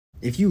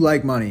If you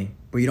like money,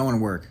 but you don't want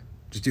to work,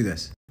 just do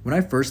this. When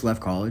I first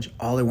left college,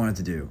 all I wanted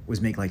to do was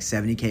make like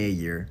 $70K a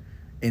year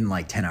in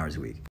like 10 hours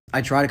a week.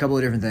 I tried a couple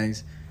of different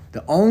things.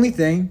 The only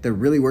thing that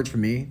really worked for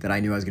me that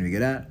I knew I was going to be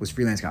good at was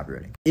freelance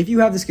copywriting. If you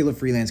have the skill of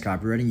freelance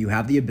copywriting, you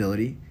have the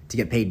ability to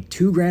get paid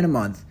 $2,000 a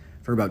month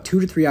for about 2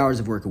 to 3 hours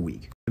of work a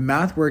week. The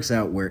math works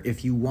out where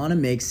if you want to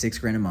make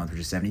 $6,000 a month, which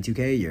is $72K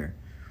a year,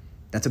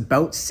 that's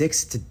about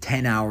 6 to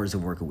 10 hours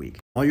of work a week.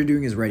 All you're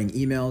doing is writing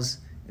emails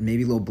and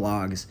maybe little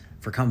blogs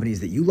for companies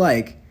that you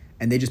like,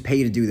 and they just pay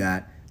you to do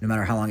that no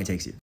matter how long it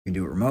takes you. You can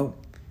do it remote,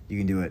 you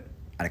can do it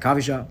at a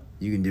coffee shop,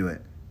 you can do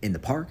it in the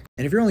park.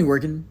 And if you're only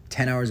working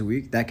 10 hours a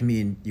week, that can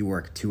mean you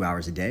work 2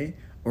 hours a day,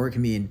 or it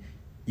can mean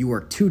you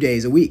work 2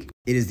 days a week.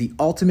 It is the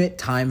ultimate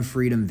time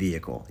freedom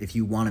vehicle if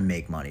you want to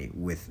make money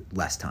with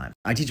less time.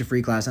 I teach a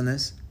free class on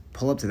this.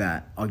 Pull up to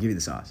that, I'll give you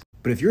the sauce.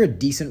 But if you're a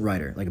decent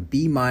writer, like a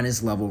B-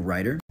 level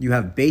writer, you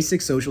have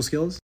basic social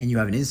skills and you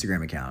have an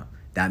Instagram account,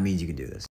 that means you can do this.